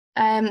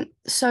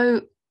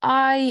So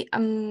I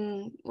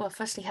am, well,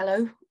 firstly,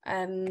 hello.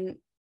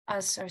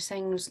 As I was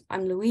saying,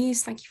 I'm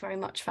Louise. Thank you very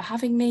much for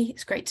having me.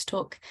 It's great to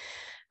talk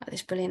at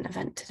this brilliant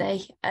event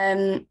today.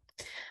 I'm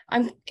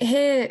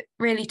here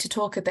really to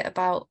talk a bit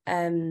about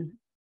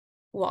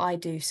what I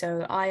do.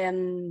 So I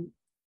am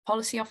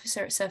policy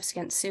officer at Surfers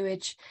Against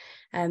Sewage,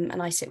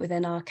 and I sit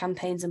within our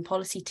campaigns and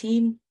policy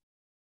team.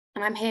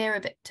 And I'm here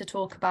a bit to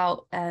talk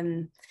about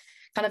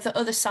kind of the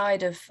other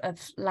side of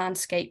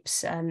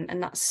landscapes,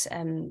 and that's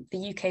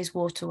the UK's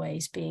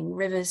waterways, being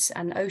rivers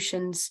and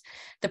oceans,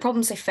 the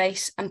problems they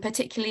face, and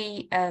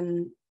particularly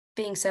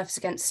being Surfers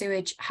Against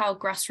Sewage, how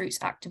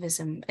grassroots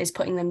activism is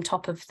putting them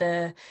top of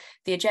the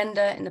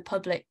agenda in the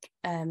public,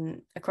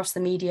 across the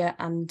media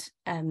and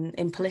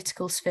in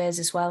political spheres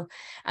as well,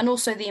 and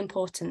also the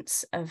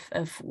importance of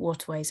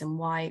waterways and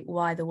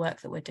why the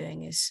work that we're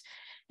doing is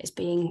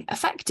being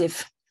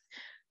effective.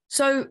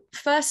 So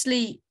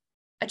firstly,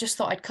 I just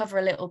thought I'd cover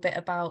a little bit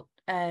about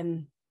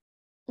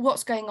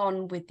what's going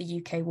on with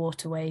the UK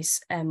waterways,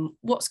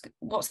 what's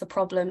the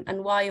problem,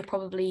 and why you're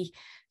probably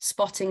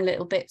spotting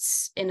little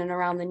bits in and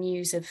around the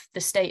news of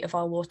the state of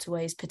our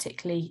waterways,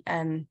 particularly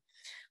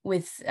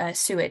with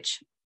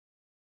sewage.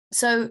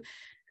 So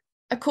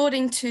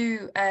according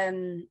to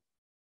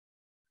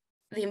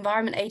the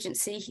Environment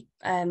Agency,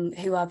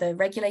 who are the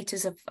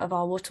regulators of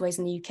our waterways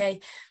in the UK,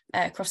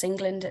 across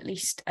England at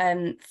least,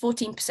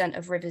 14%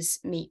 of rivers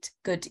meet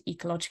good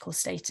ecological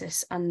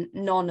status, and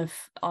none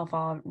of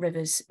our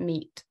rivers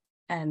meet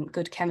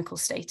good chemical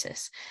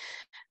status.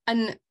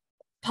 And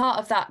part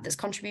of that that's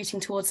contributing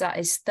towards that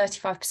is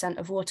 35%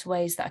 of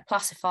waterways that are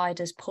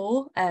classified as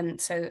poor.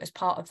 So as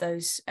part of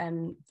those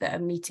that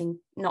are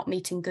not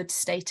meeting good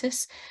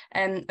status,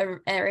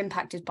 are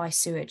impacted by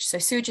sewage. So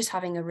sewage is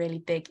having a really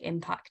big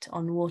impact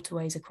on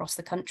waterways across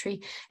the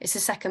country. It's the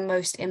second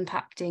most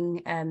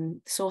impacting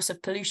source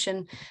of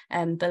pollution,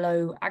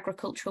 below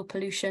agricultural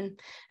pollution,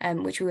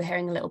 which we were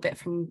hearing a little bit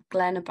from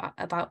Glenn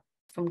about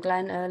from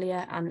Glenn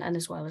earlier, and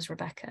as well as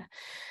Rebecca.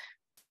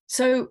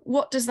 So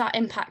what does that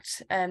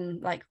impact,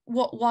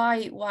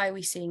 why are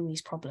we seeing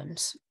these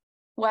problems?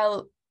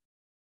 Well,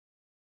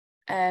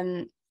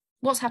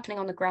 what's happening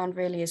on the ground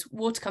really is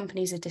water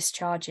companies are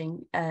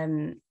discharging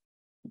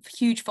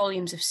huge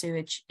volumes of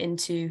sewage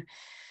into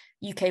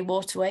UK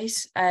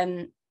waterways.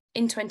 In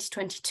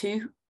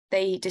 2022,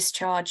 they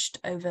discharged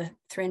over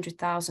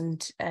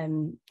 300,000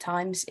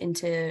 times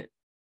into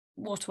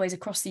waterways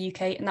across the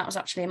UK, and that was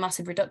actually a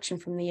massive reduction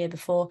from the year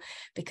before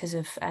because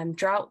of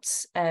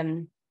droughts.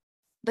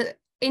 But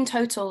in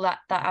total, that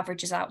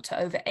averages out to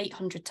over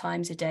 800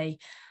 times a day.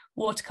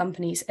 Water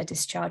companies are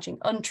discharging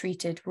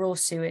untreated raw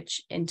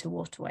sewage into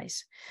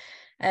waterways.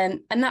 And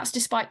that's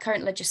despite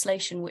current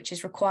legislation, which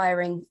is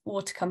requiring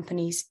water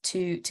companies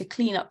to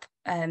clean up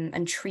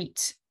and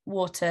treat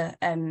water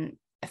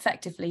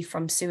effectively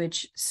from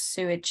sewage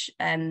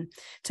to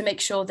make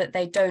sure that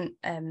they don't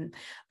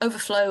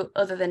overflow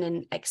other than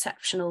in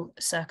exceptional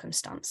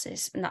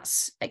circumstances. And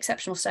that's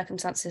exceptional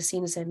circumstances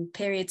seen as in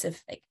periods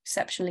of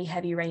exceptionally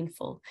heavy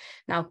rainfall.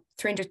 Now,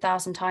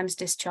 300,000 times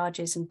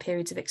discharges and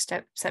periods of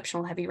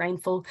exceptional heavy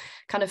rainfall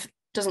kind of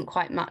doesn't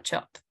quite match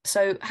up.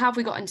 So how have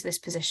we got into this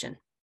position?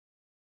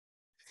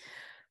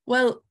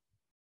 Well,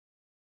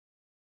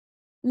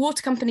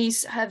 water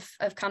companies have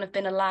kind of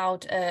been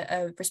allowed,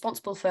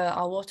 responsible for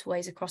our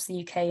waterways across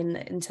the UK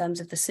in terms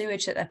of the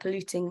sewage that they're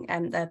polluting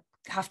and they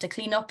have to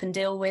clean up and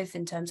deal with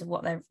in terms of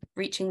what they're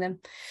reaching them.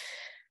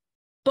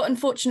 But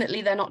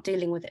unfortunately, they're not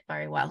dealing with it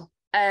very well.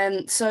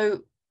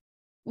 So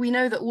we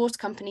know that water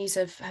companies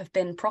have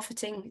been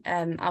profiting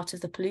out of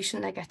the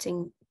pollution they're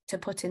getting to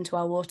put into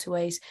our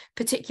waterways,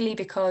 particularly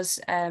because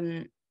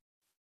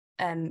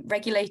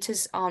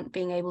regulators aren't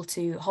being able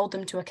to hold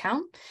them to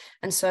account.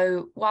 And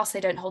so whilst they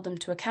don't hold them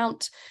to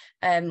account,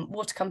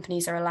 water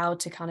companies are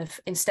allowed to kind of,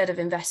 instead of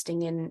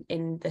investing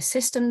in the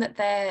system that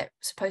they're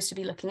supposed to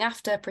be looking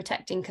after,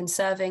 protecting,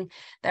 conserving,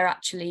 they're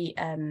actually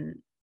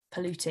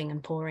polluting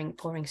and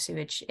pouring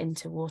sewage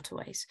into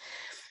waterways.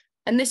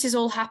 And this is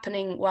all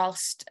happening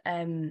whilst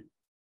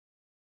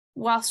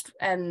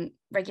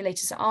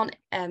regulators aren't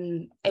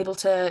able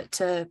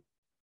to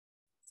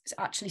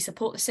actually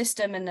support the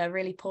system and are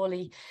really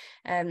poorly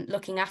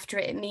looking after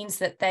it. It means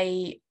that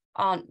they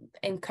aren't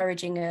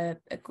encouraging a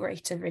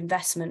greater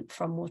investment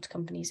from water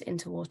companies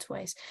into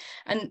waterways.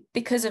 And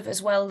because of,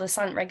 as well, the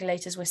silent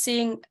regulators we're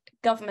seeing,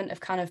 government have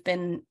kind of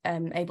been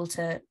able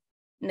to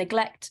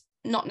neglect,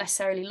 not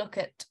necessarily look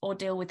at or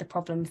deal with the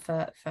problem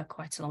for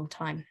quite a long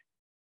time.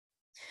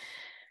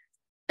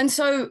 And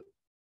so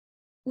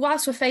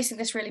whilst we're facing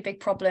this really big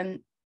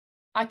problem,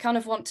 I kind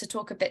of want to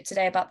talk a bit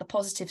today about the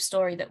positive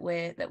story that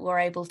we're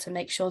able to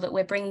make sure that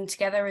we're bringing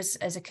together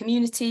as a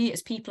community,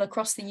 as people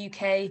across the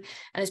UK, and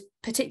as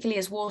particularly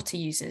as water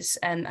users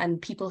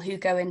and people who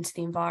go into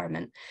the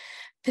environment,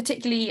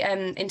 particularly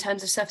in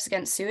terms of Surfers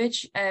Against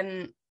Sewage.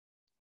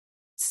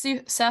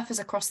 Surfers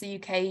across the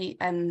UK,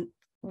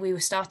 we were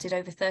started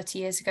over 30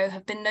 years ago,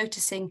 have been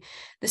noticing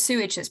the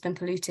sewage that's been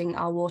polluting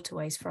our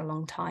waterways for a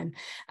long time.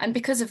 And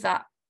because of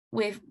that,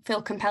 we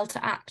feel compelled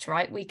to act,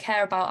 right? We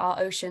care about our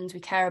oceans,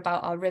 we care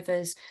about our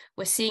rivers.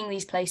 We're seeing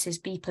these places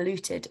be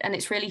polluted, and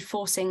it's really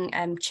forcing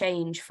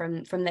change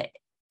from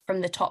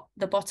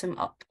the bottom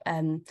up.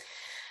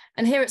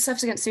 And here at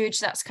Surfers Against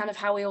Sewage, that's kind of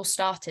how we all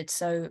started.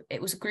 So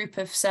it was a group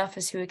of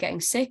surfers who were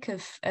getting sick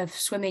of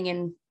swimming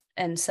in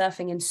and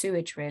surfing in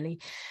sewage, really,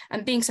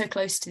 and being so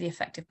close to the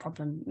effective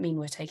problem mean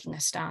we're taking a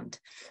stand.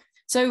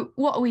 So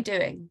what are we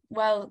doing?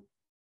 Well,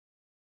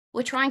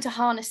 we're trying to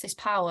harness this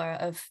power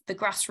of the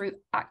grassroots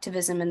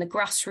activism and the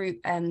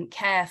grassroots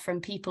care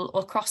from people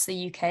across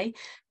the UK,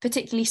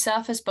 particularly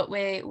surfers, but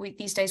we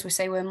these days we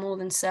say we're more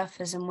than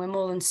surfers and we're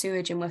more than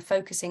sewage, and we're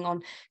focusing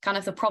on kind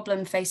of the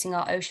problem facing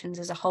our oceans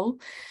as a whole.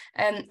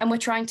 And we're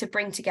trying to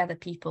bring together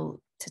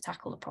people to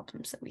tackle the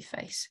problems that we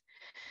face.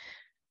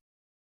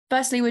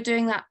 Firstly, we're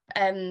doing that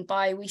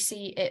we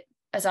see it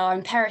as our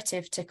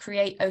imperative to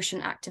create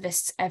ocean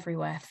activists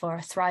everywhere for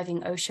a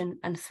thriving ocean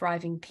and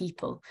thriving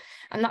people.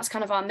 And that's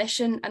kind of our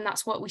mission, and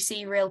that's what we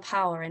see real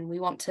power in. We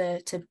want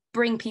to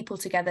bring people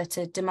together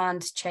to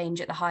demand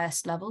change at the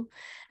highest level,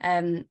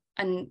 and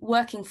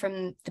working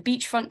from the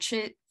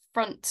beachfront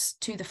fronts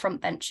to the front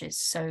benches.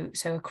 So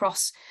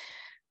across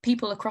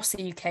people across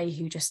the UK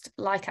who just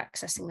like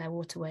accessing their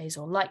waterways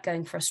or like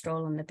going for a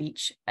stroll on the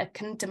beach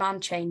can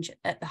demand change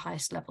at the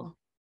highest level.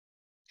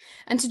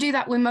 And to do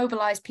that, we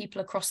mobilise people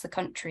across the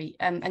country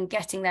and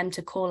getting them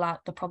to call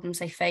out the problems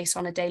they face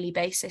on a daily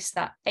basis,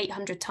 that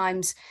 800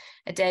 times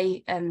a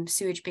day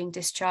sewage being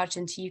discharged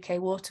into UK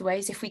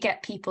waterways. If we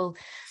get people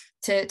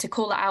to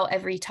call that out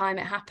every time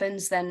it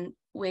happens, then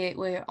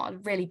we're on a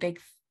really big,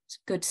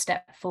 good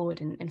step forward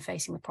in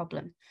facing the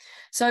problem.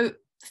 So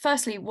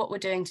firstly, what we're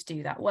doing to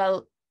do that?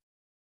 Well,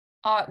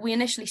 we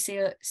initially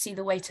see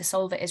the way to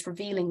solve it is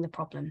revealing the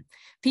problem.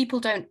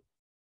 People don't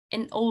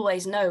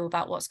always know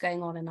about what's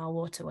going on in our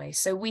waterways.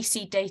 So we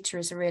see data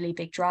as a really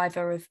big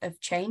driver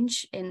of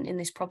change in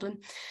this problem.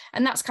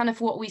 And that's kind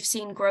of what we've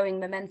seen growing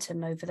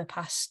momentum over the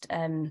past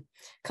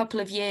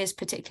couple of years,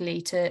 particularly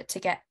to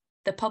get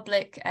the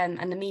public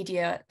and the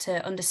media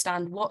to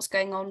understand what's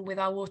going on with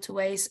our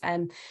waterways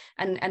and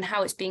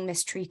how it's being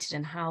mistreated,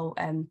 and how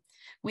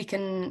we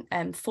can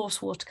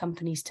force water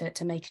companies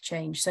to make a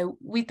change. So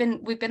we've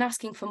been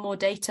asking for more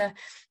data,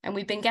 and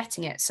we've been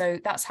getting it. So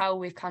that's how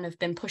we've kind of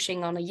been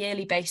pushing on a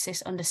yearly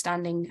basis,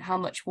 understanding how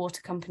much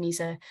water companies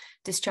are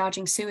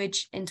discharging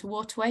sewage into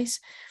waterways.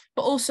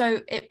 But also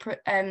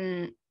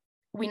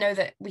we know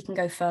that we can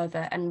go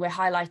further, and we're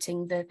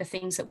highlighting the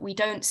things that we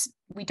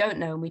don't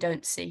know and we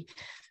don't see.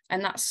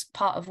 And that's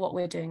part of what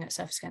we're doing at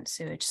Surfers Against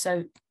Sewage.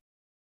 So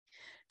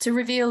to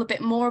reveal a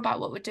bit more about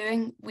what we're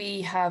doing,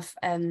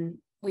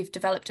 we've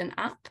developed an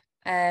app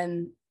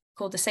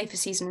called the Safer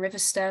Seas and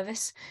Rivers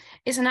Service.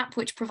 It's an app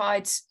which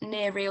provides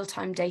near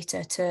real-time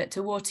data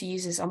to water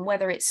users on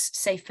whether it's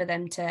safe for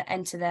them to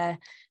enter their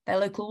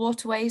local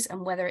waterways,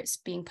 and whether it's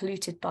being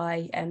polluted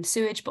by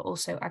sewage, but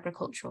also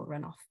agricultural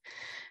runoff.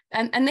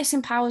 And this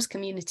empowers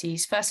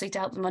communities, firstly, to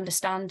help them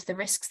understand the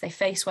risks they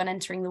face when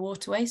entering the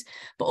waterways,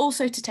 but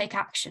also to take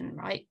action,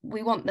 right?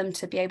 We want them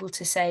to be able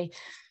to say,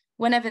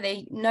 whenever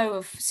they know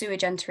of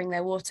sewage entering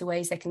their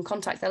waterways, they can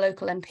contact their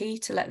local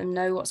MP to let them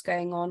know what's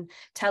going on,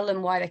 tell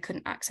them why they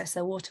couldn't access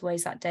their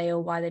waterways that day,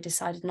 or why they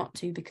decided not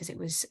to because it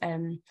was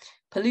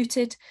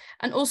polluted.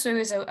 And also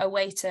as a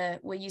way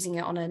we're using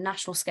it on a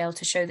national scale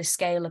to show the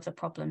scale of the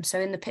problem.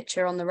 So in the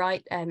picture on the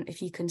right,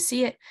 if you can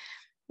see it,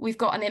 we've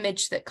got an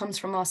image that comes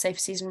from our Safer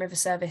Seas and River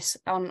Service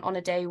on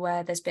a day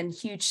where there's been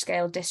huge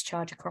scale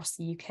discharge across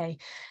the UK,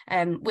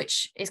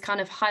 which is kind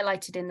of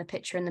highlighted in the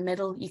picture in the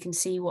middle. You can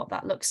see what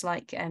that looks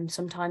like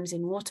sometimes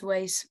in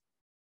waterways,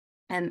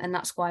 and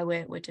that's why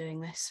we're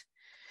doing this.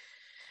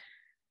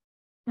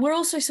 We're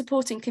also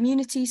supporting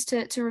communities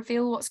to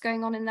reveal what's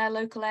going on in their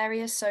local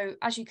areas. So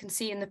as you can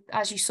see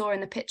as you saw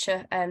in the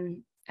picture,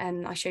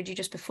 I showed you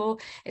just before,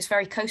 it's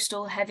very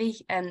coastal heavy,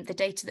 the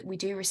data that we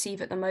do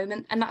receive at the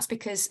moment. And that's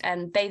because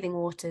bathing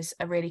waters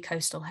are really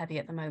coastal heavy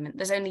at the moment.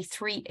 There's only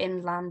 3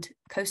 inland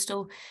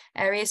coastal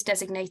areas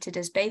designated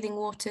as bathing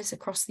waters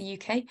across the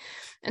UK.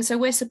 And so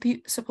we're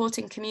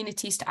supporting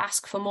communities to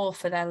ask for more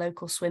for their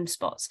local swim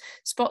spots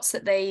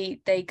that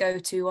they go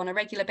to on a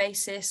regular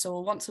basis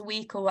or once a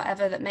week or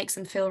whatever, that makes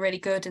them feel really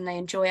good and they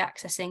enjoy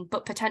accessing,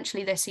 but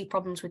potentially they see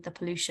problems with the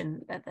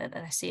pollution that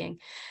they're seeing.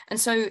 And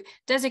so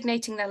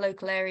designating their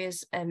local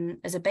areas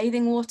as a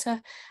bathing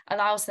water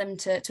allows them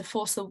to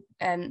force the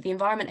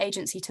Environment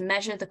Agency to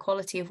measure the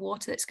quality of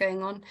water that's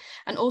going on,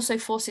 and also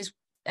forces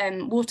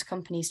water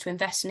companies to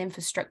invest in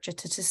infrastructure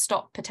to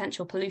stop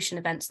potential pollution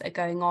events that are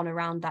going on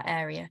around that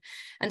area.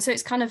 And so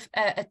it's kind of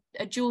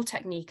a dual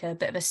technique, a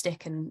bit of a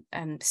stick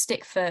and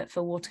stick for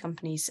water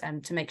companies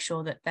to make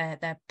sure that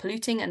they're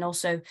polluting, and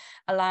also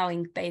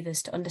allowing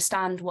bathers to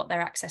understand what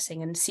they're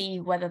accessing and see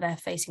whether they're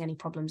facing any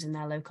problems in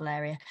their local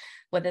area,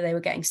 whether they were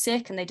getting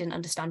sick and they didn't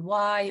understand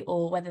why,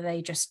 or whether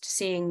they just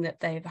seeing that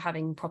they're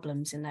having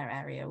problems in their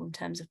area in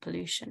terms of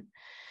pollution.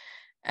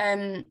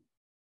 And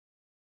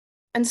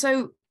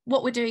so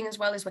what we're doing as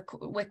well is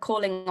we're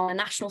calling on a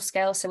national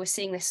scale. So we're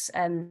seeing this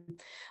on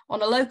a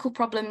local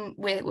problem.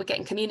 We're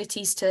getting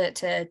communities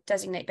to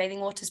designate bathing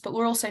waters, but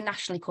we're also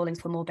nationally calling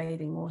for more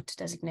bathing water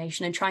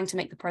designation and trying to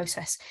make the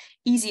process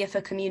easier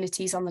for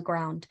communities on the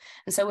ground.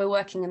 And so we're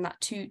working in that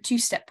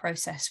two-step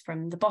process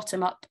from the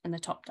bottom up and the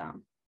top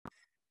down.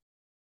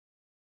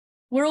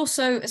 We're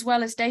also, as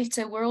well as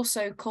data, we're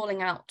also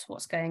calling out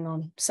what's going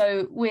on.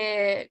 So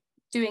we're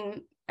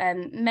doing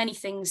many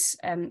things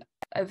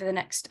over the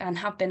next, and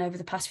have been over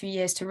the past few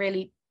years, to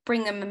really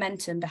bring the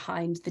momentum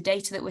behind the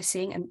data that we're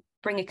seeing and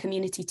bring a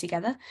community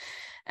together.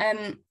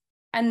 And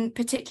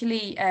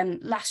particularly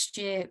last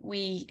year,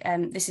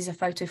 this is a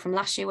photo from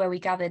last year where we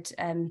gathered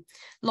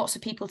lots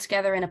of people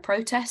together in a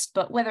protest,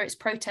 but whether it's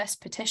protests,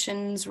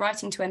 petitions,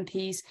 writing to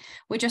MPs,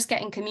 we're just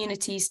getting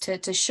communities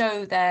to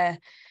show the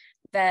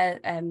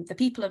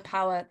people in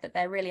power that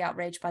they're really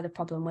outraged by the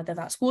problem, whether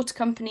that's water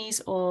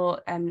companies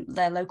or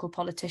their local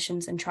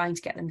politicians, and trying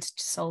to get them to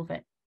solve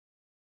it.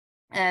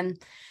 And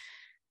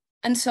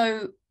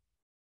so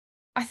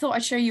I thought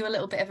I'd show you a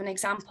little bit of an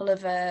example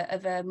of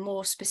a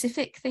more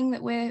specific thing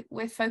that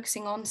we're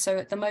focusing on. So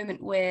at the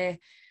moment, we're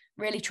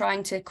really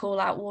trying to call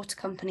out water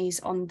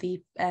companies on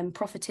the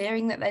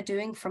profiteering that they're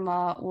doing from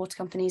our water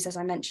companies, as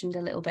I mentioned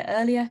a little bit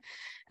earlier.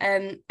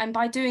 And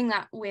by doing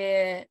that,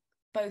 we're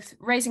both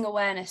raising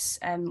awareness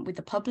with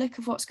the public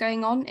of what's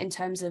going on in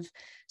terms of,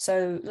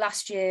 so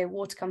last year,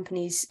 water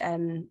companies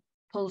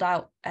pulled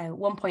out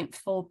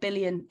 1.4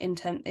 billion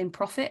in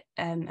profit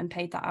and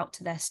paid that out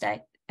to their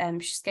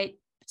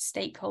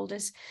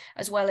stakeholders,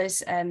 as well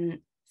as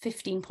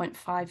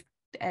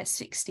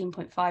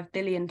 16.5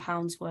 billion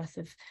pounds worth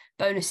of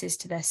bonuses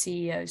to their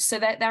CEOs. So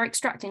they're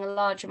extracting a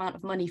large amount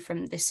of money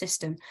from this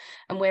system,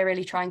 and we're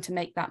really trying to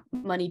make that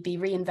money be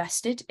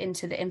reinvested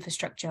into the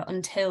infrastructure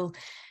until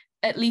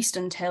that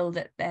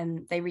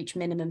they reach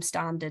minimum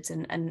standards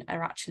and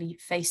are actually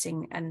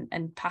facing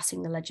and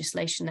passing the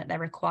legislation that they're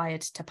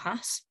required to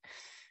pass.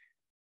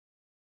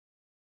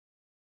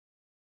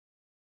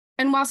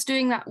 And whilst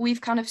doing that, we've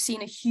kind of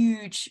seen a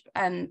huge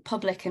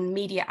public and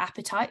media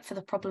appetite for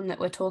the problem that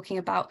we're talking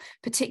about,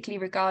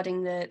 particularly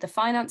regarding the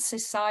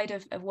finances side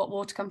of what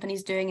water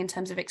companies are doing in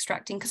terms of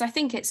extracting, because I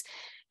think it's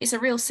a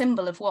real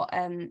symbol of what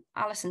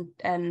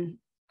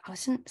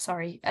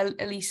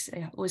Elise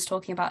was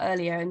talking about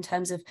earlier, in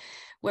terms of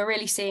we're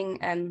really seeing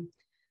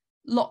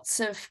lots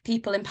of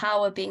people in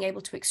power being able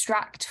to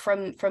extract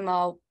from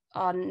our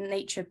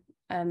nature,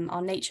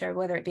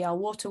 whether it be our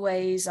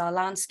waterways, our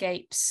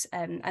landscapes,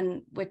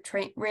 and we're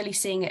really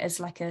seeing it as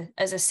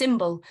as a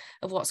symbol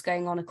of what's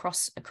going on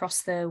across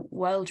the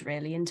world,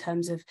 really, in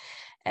terms of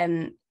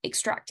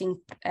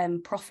extracting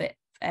profit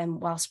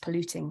whilst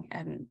polluting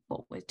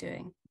what we're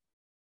doing.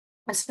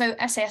 And so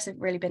SAS have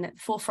really been at the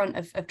forefront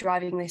of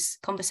driving this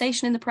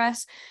conversation in the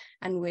press,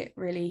 and we're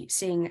really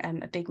seeing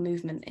a big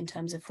movement in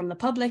terms of from the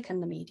public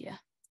and the media.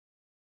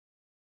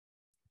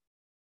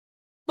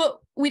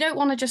 But we don't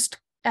want to just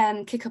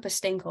kick up a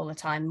stink all the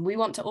time. We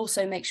want to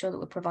also make sure that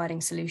we're providing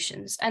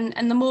solutions.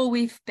 And the more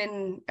we've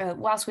been,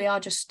 whilst we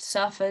are just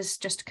surfers,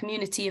 just a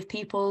community of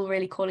people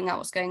really calling out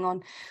what's going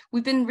on,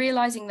 we've been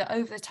realizing that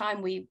over the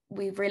time we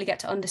really get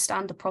to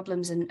understand the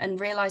problems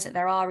and realize that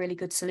there are really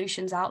good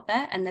solutions out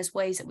there, and there's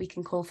ways that we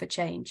can call for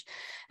change.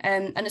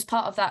 And as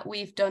part of that,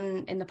 we've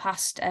done in the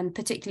past,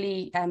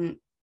 particularly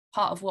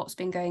part of what's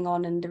been going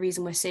on, and the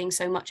reason we're seeing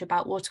so much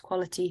about water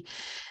quality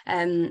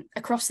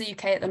across the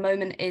UK at the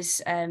moment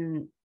is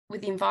with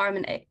the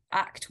Environment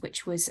Act,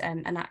 which was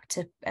an act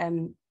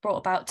brought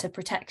about to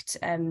protect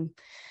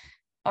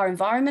our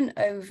environment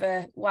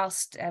over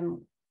whilst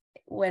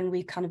when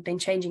we've kind of been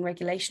changing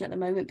regulation at the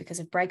moment because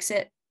of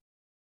Brexit.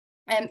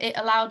 It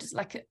allowed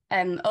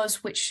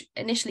us, which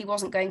initially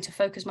wasn't going to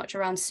focus much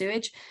around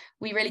sewage,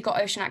 we really got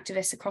ocean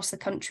activists across the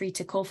country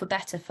to call for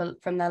better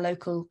from their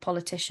local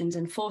politicians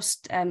and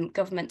forced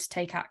government to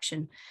take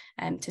action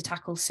to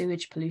tackle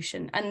sewage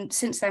pollution. And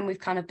since then, we've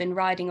kind of been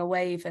riding a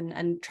wave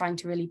and trying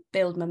to really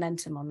build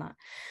momentum on that.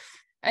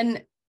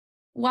 And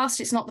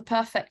whilst it's not the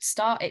perfect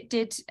start, it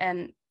did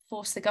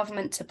force the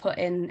government to put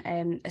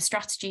in a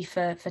strategy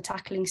for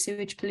tackling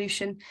sewage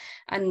pollution,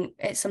 and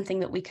it's something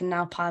that we can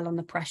now pile on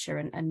the pressure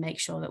and make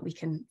sure that we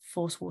can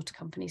force water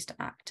companies to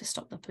act to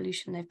stop the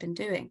pollution they've been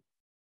doing.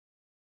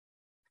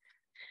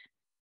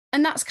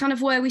 And that's kind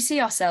of where we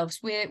see ourselves.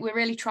 We're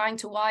really trying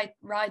to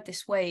ride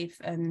this wave,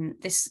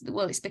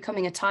 it's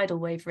becoming a tidal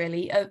wave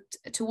really,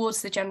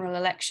 towards the general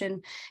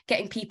election,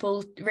 getting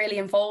people really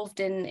involved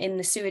in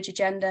the sewage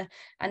agenda,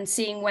 and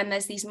seeing when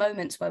there's these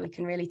moments where we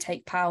can really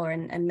take power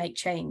and make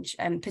change.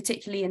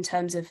 Particularly in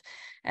terms of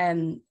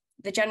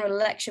the general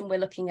election, we're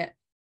looking at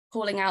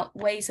calling out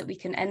ways that we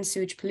can end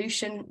sewage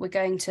pollution. We're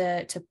going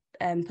to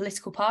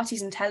political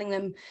parties and telling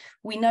them,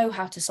 we know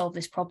how to solve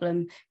this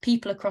problem.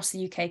 People across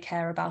the UK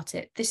care about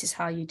it. This is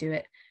how you do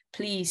it.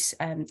 Please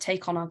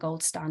take on our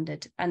gold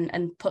standard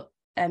and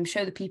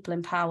show the people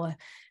in power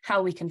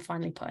how we can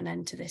finally put an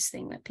end to this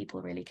thing that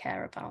people really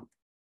care about.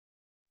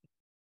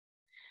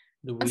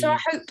 And so I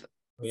hope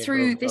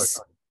through this,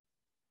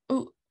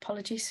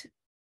 apologies.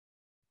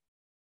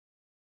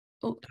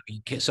 Oh,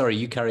 Sorry,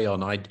 you carry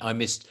on. I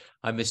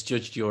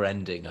misjudged your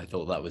ending. I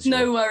thought that was your.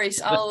 no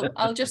worries.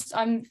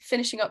 I'm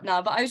finishing up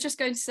now, but I was just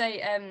going to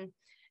say,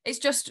 it's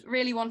just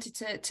really wanted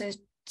to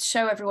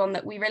show everyone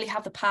that we really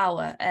have the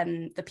power,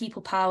 the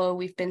people power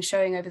we've been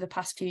showing over the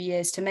past few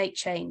years to make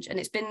change. And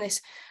it's been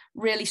this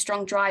really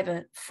strong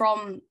driver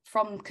from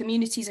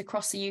communities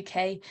across the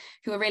UK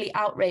who are really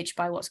outraged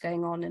by what's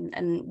going on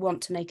and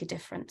want to make a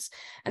difference.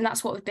 And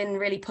that's what we've been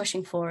really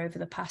pushing for over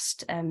the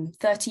past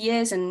 30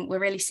 years. And we're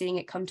really seeing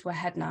it come to a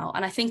head now.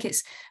 And I think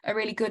it's a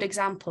really good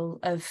example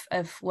of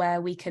where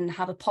we can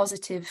have a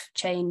positive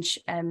change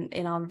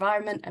in our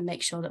environment and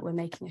make sure that we're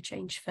making a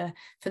change for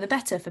the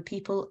better for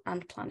people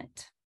and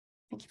planet.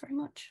 Thank you very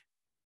much.